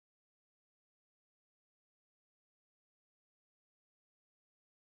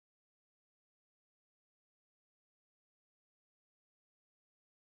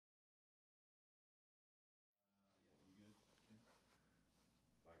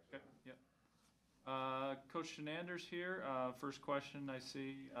Okay, yeah. Coach Chinander's here. First question I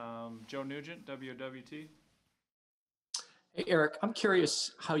see, Joe Nugent, WOWT. Hey, Erik, I'm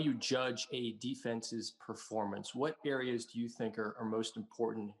curious how you judge a defense's performance. What areas do you think are most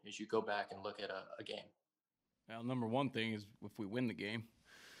important as you go back and look at a game? Well, number one thing is if we win the game,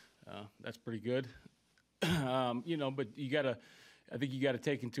 that's pretty good. But I think you gotta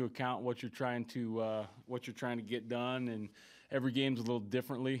take into account what you're trying to get done, and every game's a little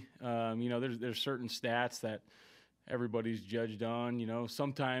differently. There's certain stats that everybody's judged on.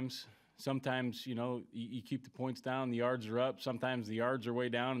 Sometimes you keep the points down, the yards are up. Sometimes the yards are way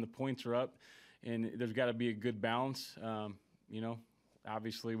down and the points are up, and there's got to be a good balance.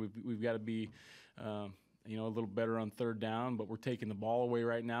 Obviously we've got to be a little better on third down, but we're taking the ball away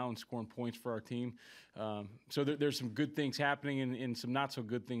right now and scoring points for our team. So there's some good things happening and some not so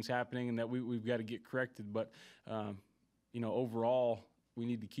good things happening, and that we've got to get corrected. But overall, we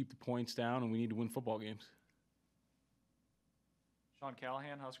need to keep the points down and we need to win football games. Sean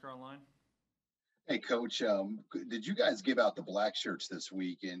Callahan, Husker Online. Hey, Coach, did you guys give out the black shirts this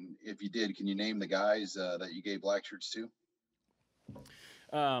week? And if you did, can you name the guys that you gave black shirts to?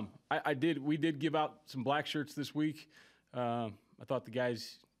 I did. We did give out some black shirts this week. I thought the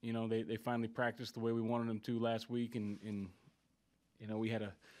guys, they finally practiced the way we wanted them to last week, and we had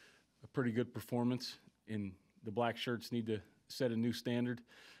a pretty good performance. And the black shirts need to set a new standard.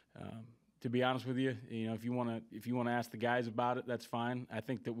 To be honest with you, if you want to ask the guys about it, that's fine. I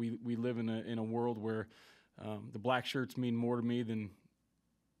think that we live in a world where the black shirts mean more to me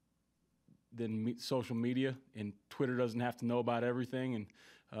than social media, and Twitter doesn't have to know about everything. And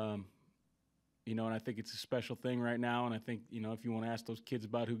and I think it's a special thing right now. And I think if you want to ask those kids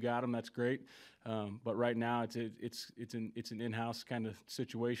about who got them, that's great. But right now it's an in-house kind of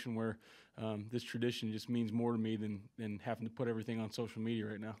situation where this tradition just means more to me than having to put everything on social media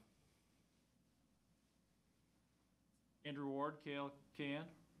right now. Andrew Ward, KN.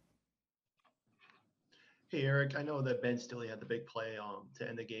 Hey, Erik, I know that Ben Stilley had the big play to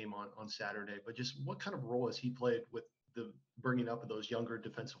end the game on Saturday, but just what kind of role has he played with the bringing up of those younger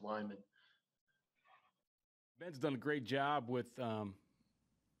defensive linemen? Ben's done a great job with,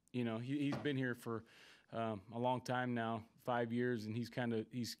 he's been here for a long time now, 5 years, and he's kind of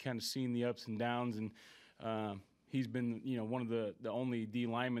seen the ups and downs, and he's been, one of the only D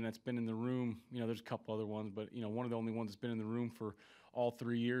linemen that's been in the room. There's a couple other ones, but one of the only ones that's been in the room for all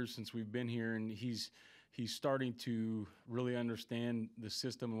 3 years since we've been here, and he's starting to really understand the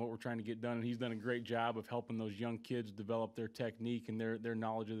system and what we're trying to get done. And he's done a great job of helping those young kids develop their technique and their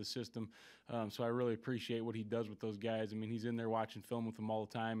knowledge of the system. So I really appreciate what he does with those guys. I mean, he's in there watching film with them all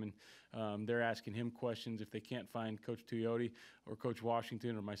the time, and they're asking him questions. If they can't find Coach Tuioti or Coach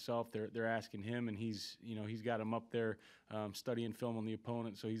Washington or myself, they're asking him, and he's got them up there studying film on the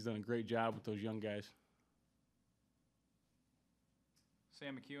opponent. So he's done a great job with those young guys.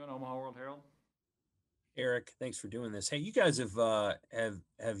 Sam McEwen, Omaha World Herald. Erik, thanks for doing this. Hey, you guys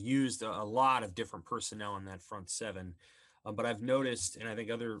have used a lot of different personnel in that front seven, but I've noticed, and I think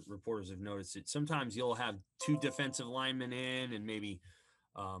other reporters have noticed it, sometimes you'll have 2 defensive linemen in and maybe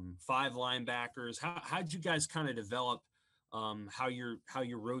 5 linebackers. How'd you guys kind of develop how you're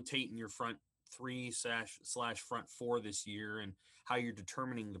rotating your front 3 slash front 4 this year, and how you're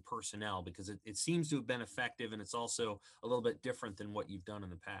determining the personnel? Because it seems to have been effective, and it's also a little bit different than what you've done in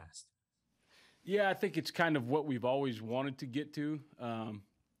the past. Yeah, I think it's kind of what we've always wanted to get to. A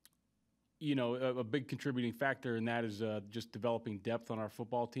big contributing factor in that is just developing depth on our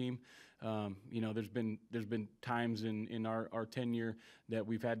football team. There's been times in our tenure that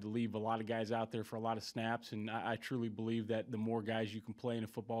we've had to leave a lot of guys out there for a lot of snaps, and I truly believe that the more guys you can play in a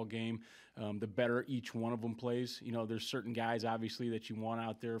football game, the better each one of them plays. There's certain guys obviously that you want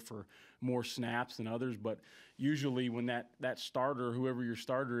out there for more snaps than others, but usually when that starter, whoever your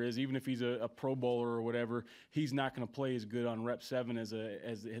starter is, even if he's a Pro Bowler or whatever, he's not going to play as good on rep 7 as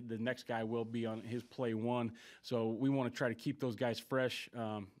the next guy will be on his play 1. So we want to try to keep those guys fresh.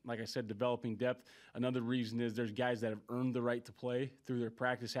 Like I said, developing depth. Another reason is there's guys that have earned the right to play through their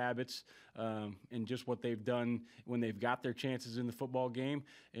practice habits and just what they've done when they've got their chances in the football game.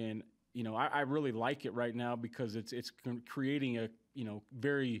 And I really like it right now because it's creating a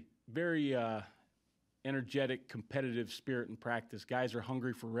very energetic, competitive spirit in practice. Guys are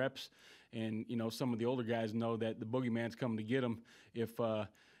hungry for reps, and some of the older guys know that the boogeyman's coming to get them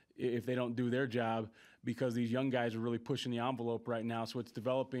if they don't do their job, because these young guys are really pushing the envelope right now. So it's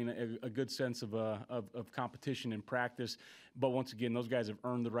developing a good sense of competition and practice. But once again, those guys have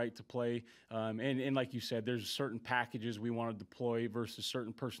earned the right to play. And like you said, there's certain packages we want to deploy versus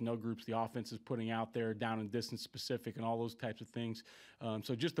certain personnel groups the offense is putting out there, down and distance specific and all those types of things.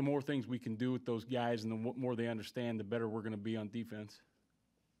 So just the more things we can do with those guys and the more they understand, the better we're going to be on defense.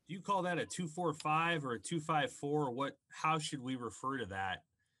 Do you call that a 2-4-5 or a 2-5-4? What? How should we refer to that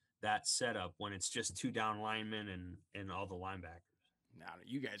setup when it's just 2 down linemen and all the linebackers? Now,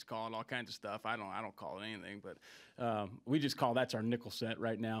 you guys call it all kinds of stuff. I don't call it anything, but we just call that's our nickel set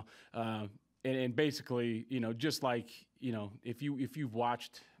right now. And basically, just like, if you've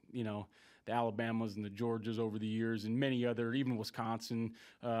watched, the Alabamas and the Georgias over the years, and many other, even Wisconsin,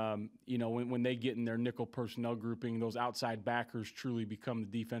 when they get in their nickel personnel grouping, those outside backers truly become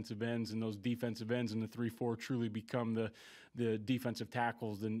the defensive ends, and those defensive ends in the 3-4 truly become the defensive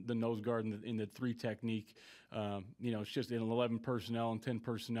tackles, the nose guard in the 3 technique. It's just in 11 personnel and 10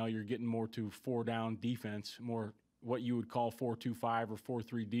 personnel, you're getting more to 4-down defense, more what you would call 4-2-5 or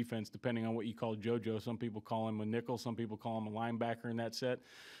 4-3 defense, depending on what you call JoJo. Some people call him a nickel, some people call him a linebacker in that set.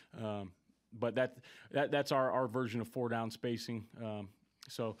 But that's our version of 4-down spacing.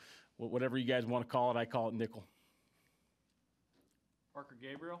 So whatever you guys want to call it, I call it nickel. Parker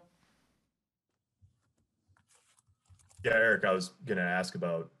Gabriel? Yeah, Eric, I was going to ask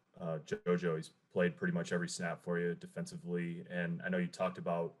about JoJo. He's played pretty much every snap for you defensively. And I know you talked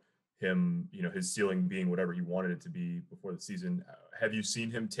about him, his ceiling being whatever he wanted it to be before the season. Have you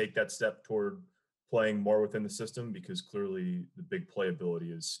seen him take that step toward playing more within the system? Because clearly the big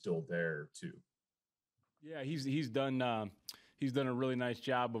playability is still there too. Yeah, he's done a really nice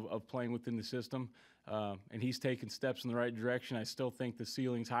job of playing within the system, and he's taken steps in the right direction. I still think the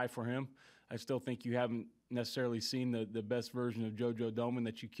ceiling's high for him. I still think you haven't necessarily seen the best version of JoJo Domann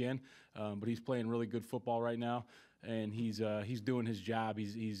that you can, but he's playing really good football right now, and he's doing his job.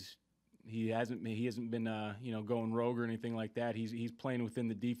 He hasn't been going rogue or anything like that. He's playing within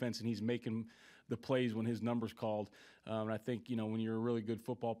the defense, and he's making the plays when his number's called. And I think when you're a really good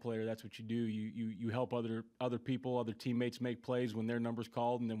football player, that's what you do. You help other people, other teammates make plays when their number's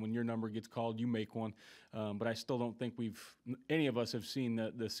called, and then when your number gets called, you make one. But I still don't think any of us have seen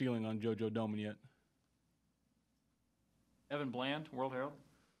the ceiling on JoJo Domann yet. Evan Bland, World Herald.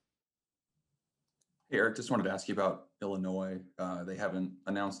 Hey, Eric, just wanted to ask you about Illinois. They haven't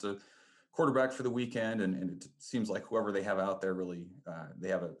announced a quarterback for the weekend, and it seems like whoever they have out there really, they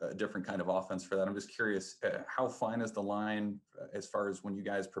have a different kind of offense for that. I'm just curious, how fine is the line as far as when you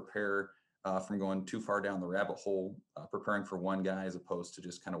guys prepare from going too far down the rabbit hole, preparing for one guy as opposed to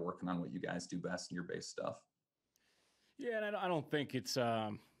just kind of working on what you guys do best in your base stuff? Yeah, and I don't think it's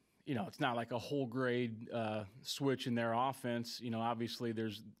it's not like a whole grade switch in their offense. Obviously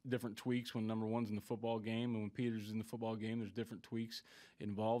there's different tweaks when number one's in the football game, and when Peter's in the football game, there's different tweaks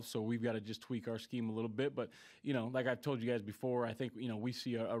involved. So we've got to just tweak our scheme a little bit. But, like I've told you guys before, I think, we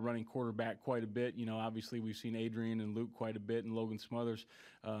see a running quarterback quite a bit. Obviously we've seen Adrian and Luke quite a bit, and Logan Smothers.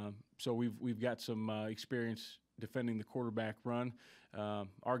 So we've got some experience defending the quarterback run.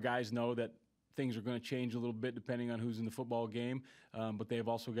 Our guys know that things are going to change a little bit depending on who's in the football game, but they've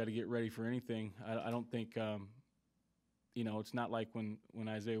also got to get ready for anything. I don't think, it's not like when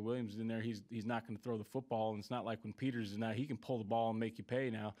Isaiah Williams is in there, he's not going to throw the football, and it's not like when Peters is now, he can pull the ball and make you pay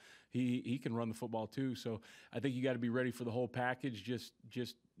now. He can run the football too. So I think you got to be ready for the whole package. Just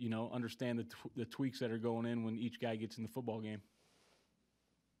understand the tweaks that are going in when each guy gets in the football game.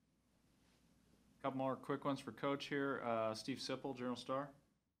 A couple more quick ones for Coach here. Steve Sipple, Journal Star.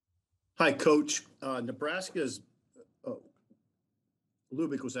 Hi, Coach. Nebraska's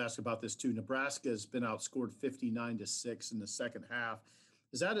Lubick was asked about this too. Nebraska has been outscored 59-6 in the second half.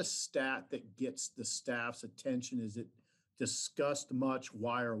 Is that a stat that gets the staff's attention? Is it discussed much?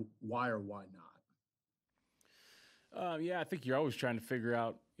 Why or why not? Yeah, I think you're always trying to figure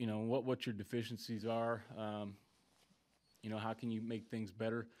out, what your deficiencies are. How can you make things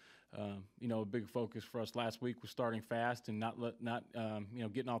better? A big focus for us last week was starting fast and not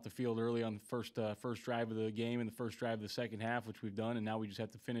getting off the field early on the first drive of the game and the first drive of the second half, which we've done, and now we just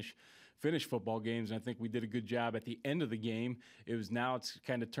have to finish football games. And I think we did a good job at the end of the game. It's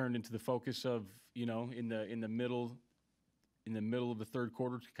kind of turned into the focus of in the middle of the third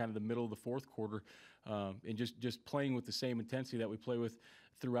quarter to kind of the middle of the fourth quarter, and just playing with the same intensity that we play with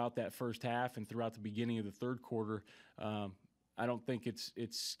throughout that first half and throughout the beginning of the third quarter. I don't think it's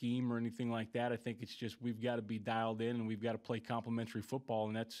scheme or anything like that. I think it's just we've got to be dialed in and we've got to play complementary football.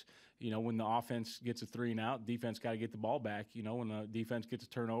 And that's, when the offense gets a 3 and out, defense got to get the ball back. When the defense gets a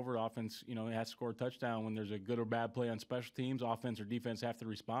turnover, offense, has to score a touchdown. When there's a good or bad play on special teams, offense or defense have to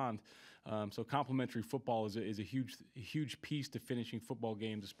respond. So complementary football is a huge piece to finishing football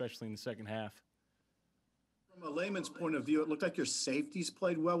games, especially in the second half. From a layman's point of view, it looked like your safeties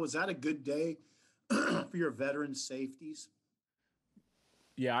played well. Was that a good day for your veteran safeties?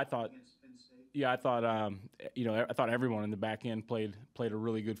 Yeah, I thought I thought everyone in the back end played a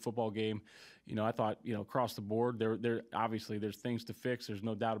really good football game. I thought, across the board, there obviously there's things to fix. There's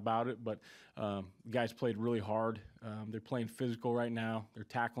no doubt about it. But guys played really hard. They're playing physical right now. They're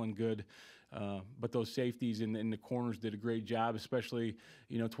tackling good. But those safeties in the corners did a great job, especially,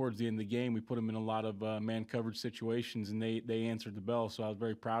 towards the end of the game. We put them in a lot of man coverage situations, and they answered the bell. So I was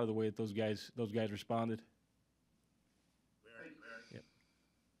very proud of the way that those guys responded.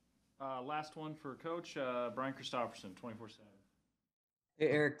 Last one for Coach, Brian Christopherson, 24/7. Hey,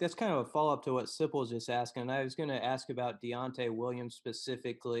 Eric, that's kind of a follow-up to what Sipple was just asking. I was going to ask about Deontay Williams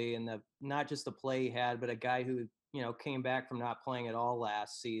specifically, and not just the play he had, but a guy who, came back from not playing at all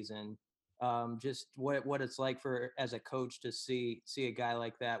last season. Just what it's like as a coach to see a guy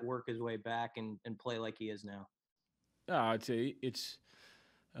like that work his way back and play like he is now. I'd say it's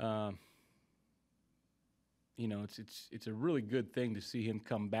a really good thing to see him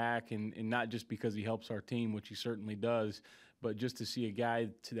come back, and not just because he helps our team, which he certainly does, but just to see a guy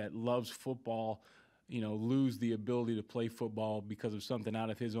that loves football, lose the ability to play football because of something out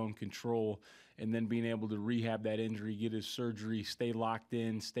of his own control, and then being able to rehab that injury, get his surgery, stay locked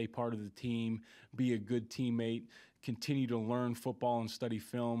in, stay part of the team, be a good teammate, continue to learn football and study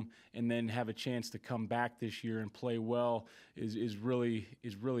film, and then have a chance to come back this year and play well is really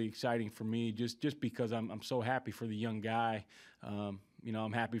exciting for me. Just because I'm so happy for the young guy.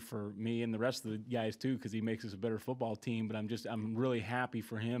 I'm happy for me and the rest of the guys too, because he makes us a better football team. But I'm really happy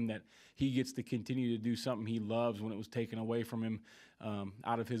for him that he gets to continue to do something he loves when it was taken away from him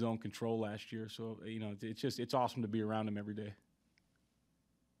out of his own control last year. So it's awesome to be around him every day.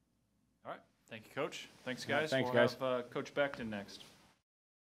 All right. Thank you, Coach. Thanks, guys. Thanks, we'll guys. have Coach Beckton next.